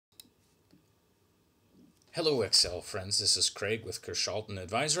Hello Excel friends, this is Craig with Kershalton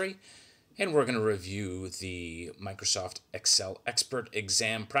Advisory, and we're going to review the Microsoft Excel Expert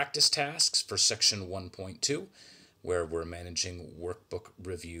Exam Practice Tasks for Section 1.2, where we're managing workbook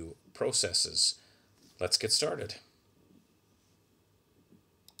review processes. Let's get started.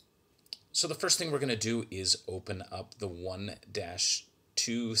 So the first thing we're going to do is open up the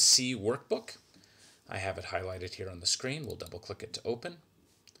 1-2C workbook. I have it highlighted here on the screen. We'll double click it to open.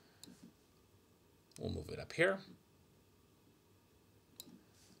 We'll move it up here.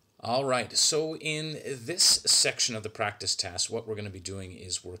 All right, so in this section of the practice task, what we're going to be doing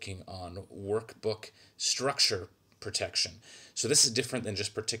is working on workbook structure protection. So this is different than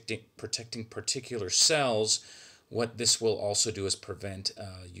just protecting particular cells. What this will also do is prevent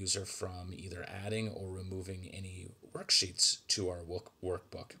a user from either adding or removing any worksheets to our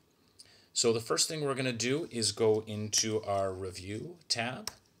workbook. So the first thing we're going to do is go into our Review tab.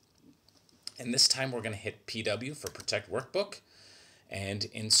 And this time we're going to hit PW for Protect Workbook and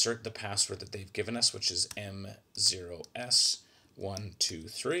insert the password that they've given us, which is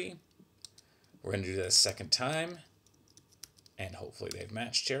M0S123. We're going to do that a second time, and hopefully they've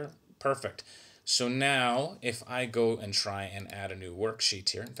matched here. Perfect. So now if I go and try and add a new worksheet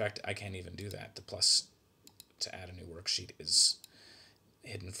here, in fact, I can't even do that. The plus to add a new worksheet is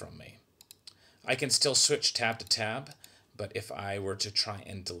hidden from me. I can still switch tab to tab. But if I were to try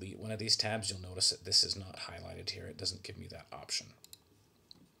and delete one of these tabs, you'll notice that this is not highlighted here. It doesn't give me that option.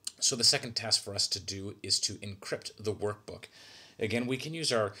 So the second task for us to do is to encrypt the workbook. Again, we can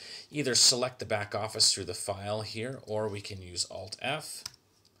use our either select the back office through the file here, or we can use Alt-F.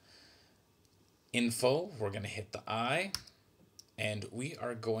 Info, we're going to hit the I, and we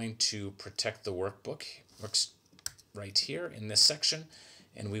are going to protect the workbook. Works right here in this section,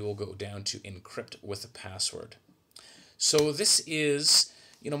 and we will go down to encrypt with a password. So this is,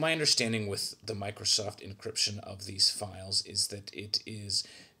 my understanding with the Microsoft encryption of these files is that it is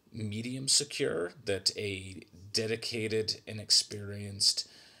medium secure, that a dedicated and experienced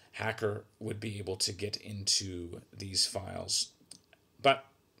hacker would be able to get into these files. But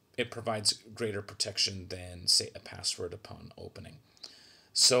it provides greater protection than, say, a password upon opening.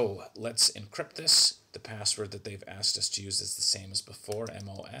 So let's encrypt this. The password that they've asked us to use is the same as before,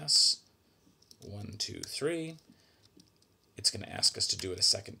 MOS123. It's going to ask us to do it a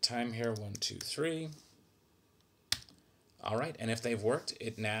second time here, 1, 2, 3. All right, and if they've worked,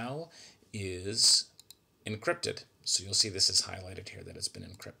 it now is encrypted. So you'll see this is highlighted here that it's been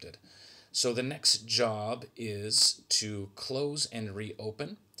encrypted. So the next job is to close and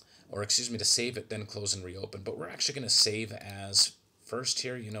reopen, or excuse me, to save it, then close and reopen. But we're actually going to save as first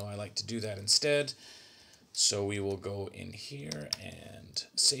here. I like to do that instead. So we will go in here and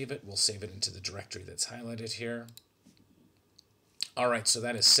save it. We'll save it into the directory that's highlighted here. All right, so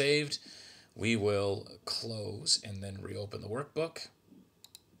that is saved. We will close and then reopen the workbook.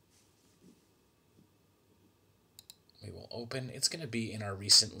 We will open. It's going to be in our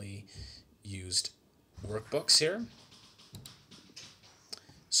recently used workbooks here.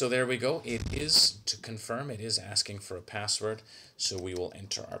 So there we go. It is, to confirm, it is asking for a password. So we will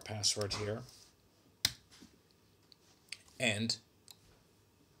enter our password here. And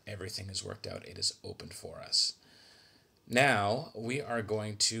everything is worked out. It is opened for us. Now we are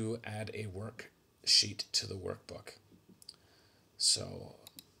going to add a worksheet to the workbook. So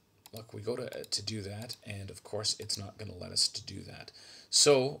look, we go to do that, and of course it's not going to let us to do that.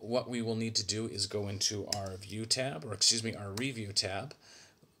 So what we will need to do is go into our View tab, or excuse me, our Review tab.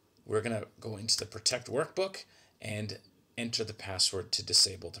 We're going to go into the Protect Workbook and enter the password to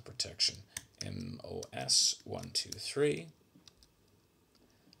disable the protection, MOS123.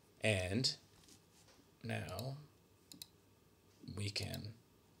 And now we can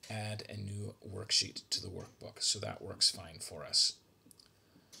add a new worksheet to the workbook. So that works fine for us.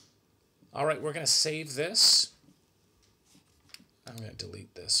 All right, we're going to save this. I'm going to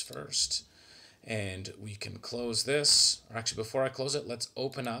delete this first. And we can close this. Or actually, before I close it, let's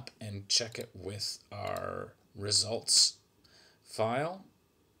open up and check it with our results file.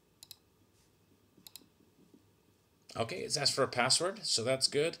 Okay, it's asked for a password, so that's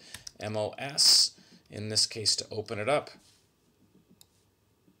good. MOS, in this case, to open it up.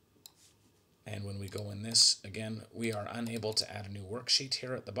 And when we go in this, again, we are unable to add a new worksheet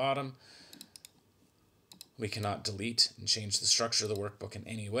here at the bottom. We cannot delete and change the structure of the workbook in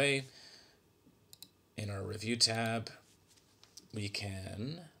any way. In our Review tab, we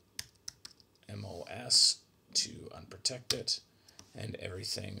can MOS to unprotect it, and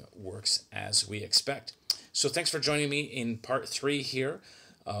everything works as we expect. So thanks for joining me in part 3 here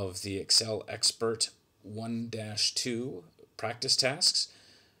of the Excel Expert 1-2 practice tasks.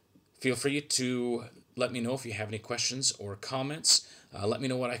 Feel free to let me know if you have any questions or comments. Let me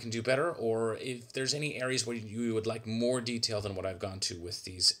know what I can do better, or if there's any areas where you would like more detail than what I've gone to with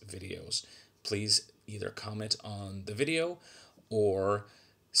these videos. Please either comment on the video or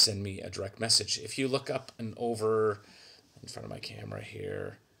send me a direct message. If you look up and over in front of my camera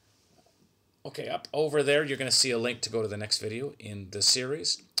here, okay, up over there, you're going to see a link to go to the next video in the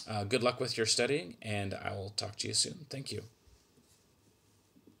series. Good luck with your studying, and I will talk to you soon. Thank you.